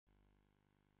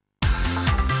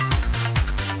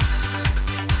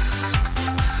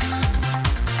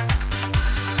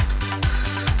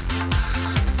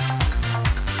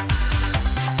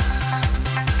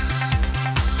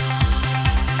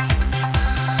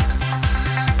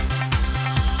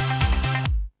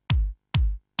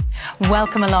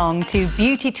Welcome along to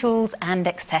Beauty Tools and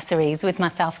Accessories with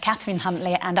myself, Catherine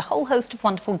Huntley, and a whole host of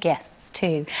wonderful guests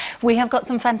too. We have got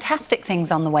some fantastic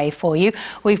things on the way for you.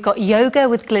 We've got yoga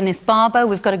with Glynis Barber.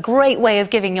 We've got a great way of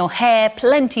giving your hair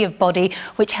plenty of body,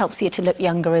 which helps you to look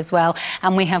younger as well.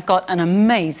 And we have got an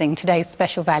amazing today's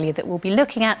special value that we'll be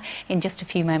looking at in just a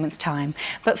few moments' time.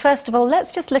 But first of all,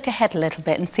 let's just look ahead a little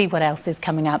bit and see what else is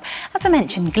coming up. As I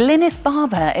mentioned, Glynis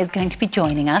Barber is going to be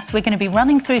joining us. We're going to be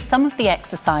running through some of the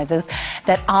exercises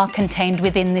that are contained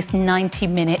within this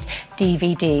 90-minute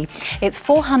DVD. It's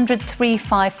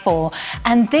 400-354,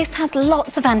 and this has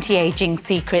lots of anti-aging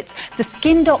secrets. The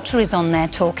skin doctor is on there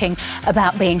talking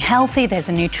about being healthy. There's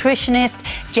a nutritionist.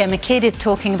 Gemma Kidd is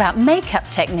talking about makeup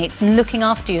techniques and looking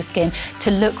after your skin to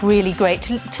look really great,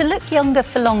 to look younger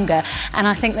for longer. And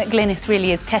I think that Glynis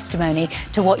really is testimony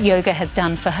to what yoga has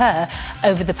done for her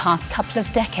over the past couple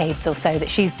of decades or so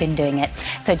that she's been doing it.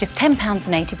 So just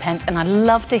 £10.80, and I'd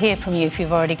love to hear from you if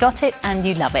you've already got it and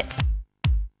you love it.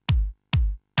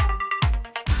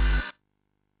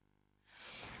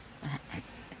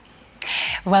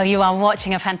 Well, you are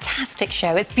watching a fantastic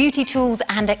show. It's Beauty Tools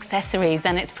and Accessories,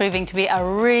 and it's proving to be a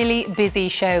really busy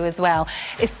show as well,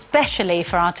 especially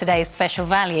for our today's special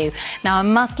value. Now, I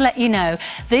must let you know,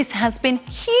 this has been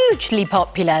hugely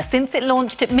popular since it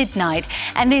launched at midnight.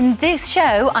 And in this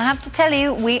show, I have to tell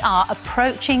you, we are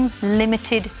approaching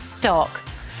limited stock.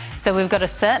 So we've got a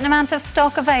certain amount of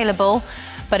stock available,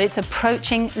 but it's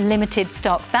approaching limited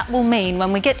stocks. That will mean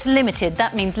when we get to limited,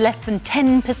 that means less than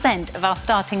 10% of our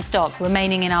starting stock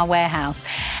remaining in our warehouse.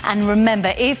 And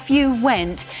remember, if you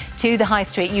went to the high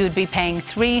street, you would be paying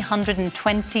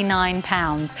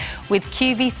 £329. With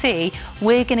QVC,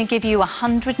 we're going to give you a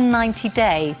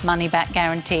 190-day money-back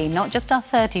guarantee, not just our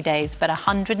 30 days, but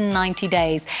 190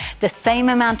 days. The same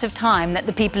amount of time that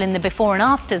the people in the before and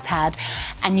afters had.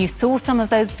 And you saw some of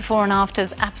those before and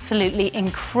afters, absolutely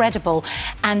incredible.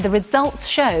 And the results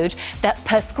showed that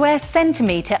per square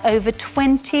centimetre, over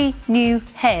 20 new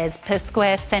hairs per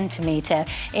square centimetre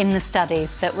in the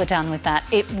studies that were done with that.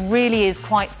 It really is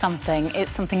quite something.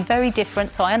 It's something very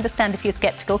different. So I understand if you're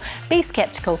sceptical, be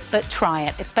sceptical, but try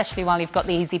it, especially while you've got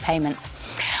the easy payments.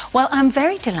 Well, I'm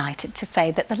very delighted to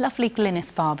say that the lovely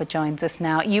Glynis Barber joins us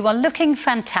now. You are looking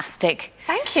fantastic.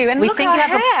 Thank you. And look at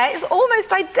her hair. It's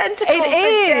almost identical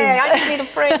today. I just need a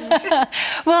fringe.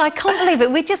 Well, I can't believe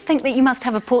it. We just think that you must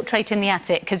have a portrait in the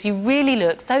attic because you really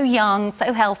look so young,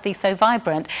 so healthy, so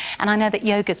vibrant. And I know that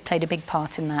yoga's played a big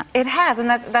part in that. It has, and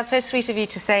that's so sweet of you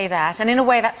to say that. And in a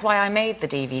way, that's why I made the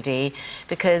DVD,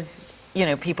 because you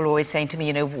know, people are always saying to me,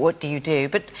 you know, what do you do?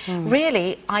 But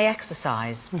really, I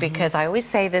exercise, because I always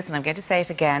say this, and I'm going to say it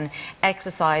again,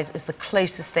 exercise is the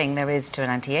closest thing there is to an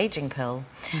anti-aging pill.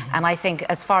 And I think,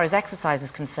 as far as exercise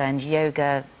is concerned,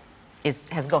 yoga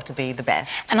has got to be the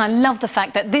best. And I love the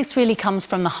fact that this really comes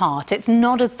from the heart. It's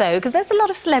not as though, because there's a lot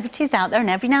of celebrities out there, and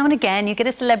every now and again you get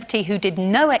a celebrity who did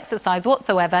no exercise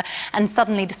whatsoever and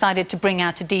suddenly decided to bring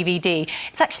out a DVD.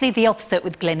 It's actually the opposite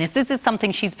with Glynis. This is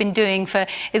something she's been doing for,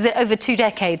 is it over 2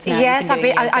 decades now? Yes,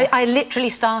 I literally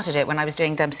started it when I was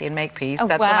doing Dempsey and Makepeace.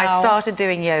 That's when I started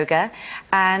doing yoga,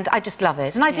 and I just love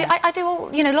it. And I do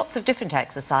all, you know, lots of different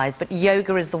exercise, but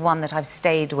yoga is the one that I've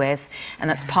stayed with, and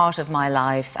that's part of my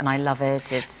life, and I love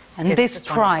it. This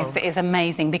price is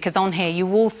amazing, because on here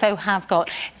you also have got,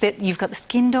 you've got the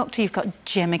skin doctor, you've got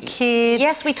Gemma Kidd.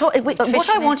 Yes, what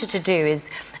I wanted to do is,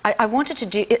 I wanted to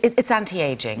do, it's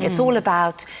anti-aging. It's all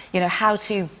about, you know, how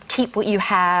to keep what you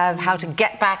have, how to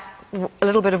get back a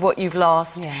little bit of what you've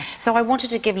lost. So I wanted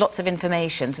to give lots of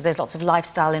information. So there's lots of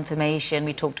lifestyle information.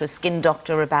 We talked to a skin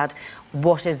doctor about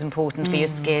what is important for your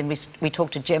skin. We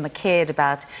talked to Gemma Kidd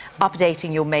about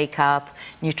updating your makeup,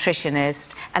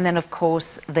 nutritionist, and then, of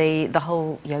course, the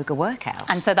whole yoga workout.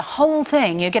 And so the whole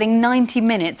thing, you're getting 90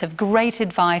 minutes of great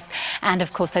advice, and,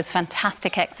 of course, those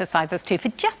fantastic exercises too, for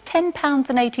just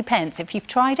 £10.80. If you've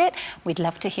tried it, we'd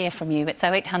love to hear from you. It's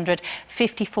 0800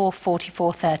 54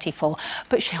 44 34.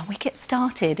 But shall we get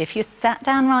started? If you're sat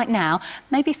down right now,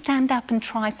 maybe stand up and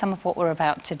try some of what we're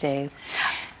about to do.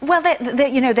 Well,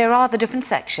 you know, there are the different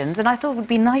sections, and I thought it would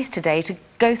be nice today to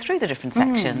go through the different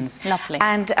sections. Lovely.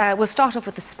 And we'll start off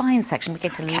with the spine section. We're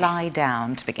going to lie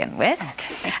down to begin with.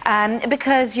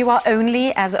 Because you are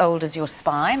only as old as your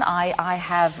spine. I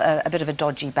have a bit of a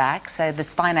dodgy back, so the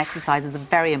spine exercises are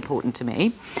very important to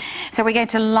me. So we're going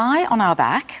to lie on our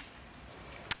back,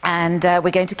 and we're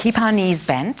going to keep our knees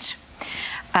bent.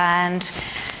 And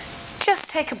just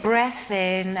take a breath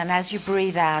in, and as you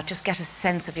breathe out, just get a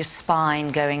sense of your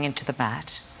spine going into the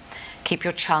mat. Keep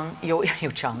your your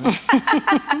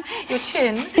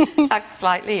chin tucked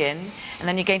slightly in, and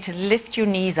then you're going to lift your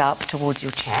knees up towards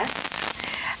your chest.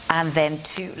 and then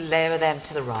to lower them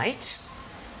to the right,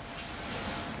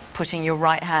 putting your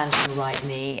right hand on your right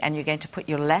knee, and you're going to put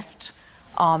your left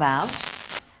arm out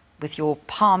with your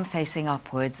palm facing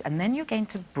upwards, and then you're going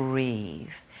to breathe.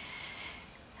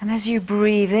 And as you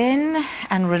breathe in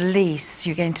and release,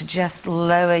 you're going to just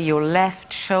lower your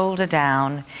left shoulder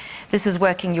down. This is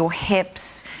working your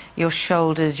hips, your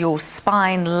shoulders. Your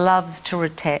spine loves to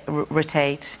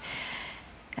rotate,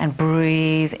 and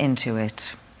breathe into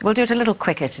it. We'll do it a little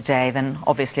quicker today than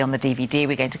obviously on the DVD.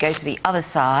 We're going to go to the other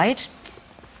side.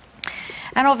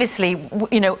 And obviously,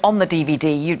 you know, on the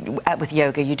DVD, with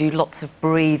yoga, you do lots of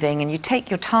breathing and you take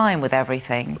your time with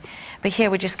everything. But here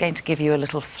we're just going to give you a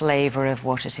little flavour of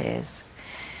what it is.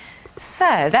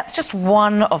 So that's just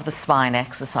one of the spine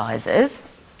exercises.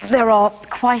 There are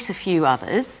quite a few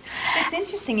others. It's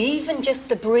interesting, even just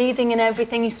the breathing and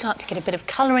everything, you start to get a bit of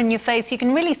colour in your face. You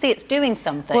can really see it's doing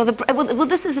something. Well,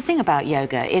 this is the thing about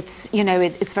yoga. It's, you know,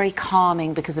 it's very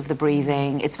calming because of the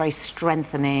breathing. It's very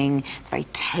strengthening. It's very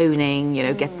toning. You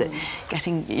know,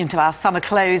 getting into our summer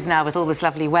clothes now with all this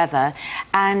lovely weather,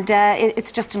 and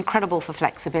it's just incredible for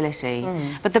flexibility.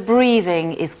 But the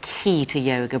breathing is key to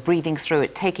yoga. Breathing through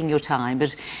it, taking your time.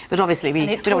 But obviously we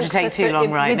don't want to take too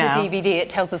long right now. With the DVD, it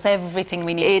tells us everything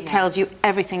we need to know. It tells you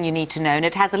everything you need to know, and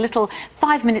it has a little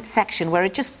 5-minute section where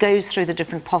it just goes through the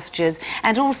different postures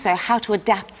and also how to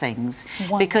adapt things.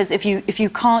 Because if you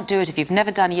can't do it, if you've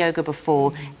never done yoga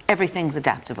before, everything's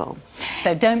adaptable.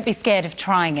 So don't be scared of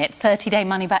trying it. 30-day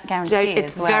money-back guarantee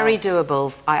It's as well. very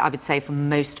doable, I would say, for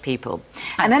most people.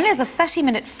 And then there's a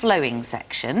 30-minute flowing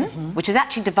section, which is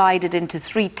actually divided into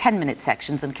 3 10-minute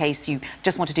sections in case you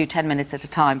just want to do 10 minutes at a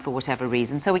time for whatever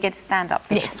reason. So we get to stand up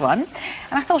for this one.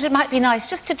 And I thought it might be nice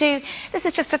just to do, this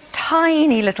is just a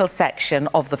tiny little section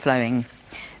of the flowing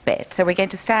bit. So we're going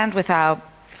to stand with our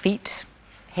feet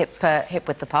hip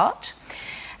width apart.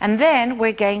 And then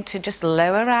we're going to just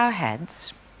lower our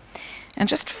heads and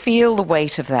just feel the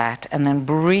weight of that, and then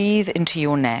breathe into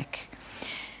your neck.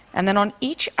 And then on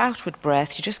each outward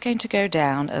breath, you're just going to go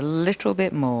down a little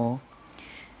bit more.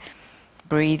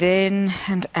 Breathe in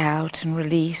and out and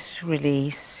release,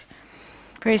 release.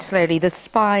 Very slowly. The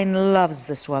spine loves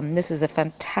this one. This is a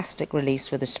fantastic release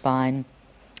for the spine.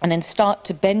 And then start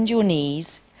to bend your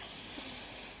knees.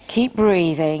 Keep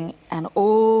breathing and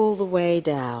all the way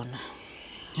down.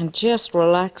 And just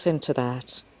relax into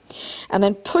that. And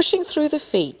then pushing through the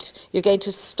feet, you're going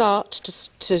to start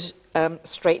to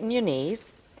straighten your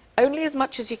knees, only as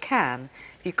much as you can.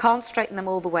 If you can't straighten them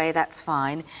all the way, that's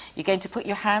fine. You're going to put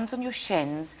your hands on your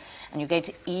shins and you're going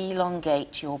to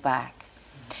elongate your back.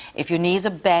 If your knees are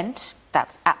bent,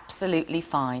 that's absolutely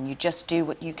fine. You just do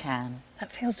what you can.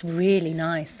 That feels really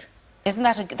nice. Isn't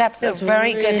that that's a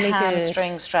very good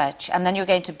hamstring stretch. And then you're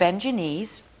going to bend your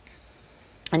knees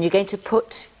and you're going to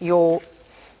put your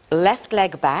left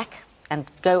leg back and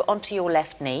go onto your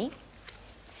left knee.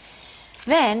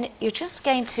 Then you're just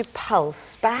going to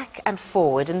pulse back and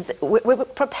forward, and we're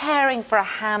preparing for a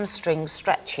hamstring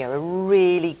stretch here, a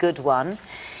really good one.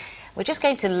 We're just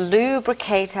going to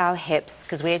lubricate our hips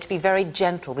because we're to be very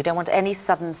gentle. We don't want any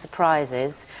sudden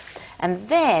surprises. And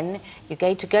then you're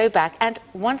going to go back, and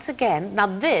once again, now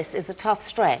this is a tough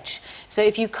stretch. So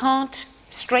if you can't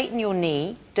straighten your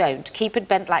knee, don't. Keep it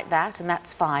bent like that, and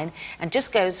that's fine. And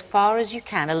just go as far as you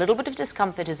can. A little bit of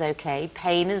discomfort is okay.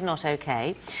 Pain is not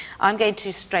okay. I'm going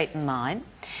to straighten mine.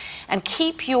 And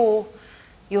keep your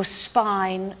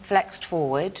spine flexed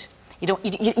forward. You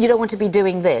don't want to be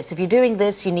doing this. If you're doing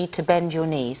this, you need to bend your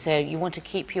knee. So you want to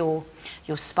keep your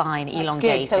spine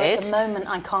elongated. Good. So at the moment,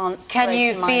 I can't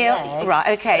straighten my leg.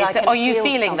 Right, okay. So are you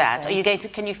feeling something. that? Are you going to,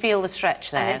 can you feel the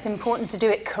stretch there? And it's important to do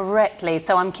it correctly.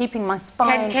 So I'm keeping my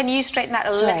spine Can you straighten that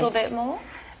a little bit more?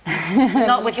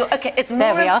 Not with your, okay, it's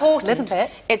more important. A little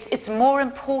bit. It's more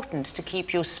important to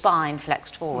keep your spine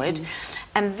flexed forward.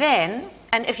 And then,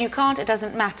 and if you can't, it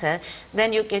doesn't matter,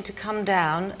 then you're going to come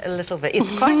down a little bit.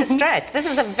 It's quite a stretch. This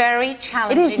is a very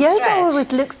challenging stretch. It is. Yoga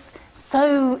always looks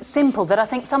so simple that I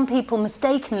think some people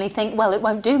mistakenly think, well, it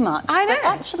won't do much. I know. But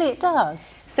actually it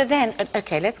does. So then,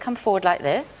 okay, let's come forward like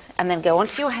this, and then go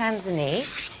onto your hands and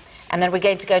knees, and then we're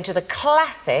going to go into the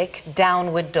classic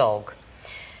downward dog.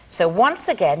 So once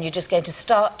again, you're just going to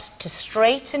start to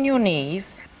straighten your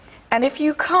knees, and if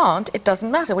you can't, it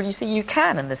doesn't matter. Well, you see, you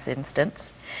can in this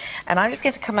instance. And I'm just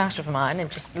going to come out of mine and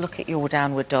just look at your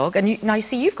downward dog. And now you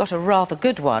see you've got a rather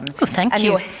good one. Oh, thank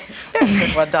you. Very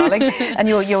good one, darling. And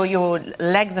your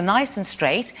legs are nice and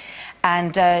straight.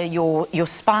 And your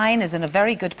spine is in a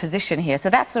very good position here. So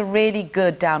that's a really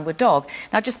good downward dog.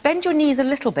 Now just bend your knees a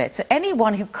little bit. So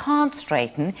anyone who can't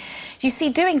straighten, you see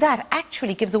doing that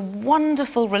actually gives a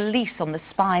wonderful release on the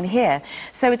spine here.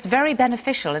 So it's very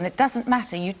beneficial and it doesn't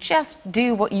matter. You just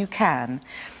do what you can.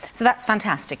 So that's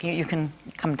fantastic. You can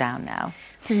come down now.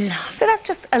 So that's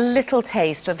just a little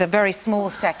taste of a very small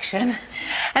section.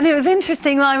 And it was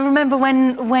interesting, I remember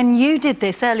when you did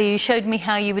this earlier, you showed me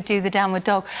how you would do the downward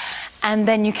dog, and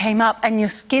then you came up and your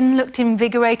skin looked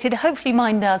invigorated. Hopefully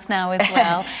mine does now as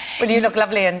well. Well, you look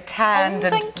lovely and tanned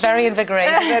and very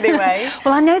invigorated anyway.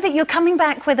 Well, I know that you're coming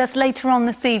back with us later on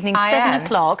this evening, 7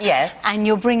 o'clock. Yes. And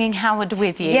you're bringing Howard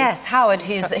with you. Yes, Howard,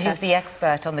 who's the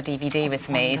expert on the DVD with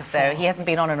me. Wonderful. So he hasn't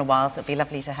been on in a while, so it'd be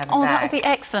lovely to have him back. Oh, that would be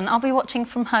excellent. I'll be watching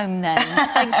from home then.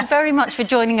 Thank you very much for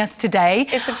joining us today.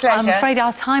 It's a pleasure. I'm afraid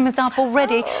our time is up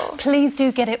already. Please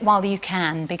do get it while you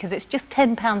can, because it's just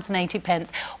 £10.80.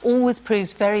 Always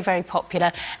proves very, very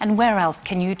popular. And where else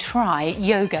can you try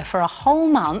yoga for a whole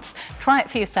month? Try it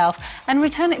for yourself and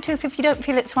return it to us if you don't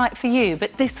feel it's right for you.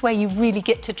 But this way you really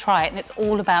get to try it, and it's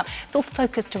all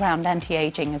focused around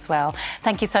anti-aging as well.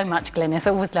 Thank you so much, Glynis.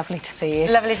 Always lovely to see you.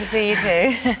 Lovely to see you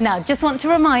too. Now, just want to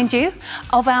remind you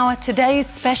of our today's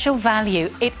special value.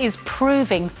 It is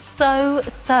proving so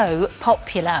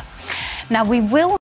popular. Now, we will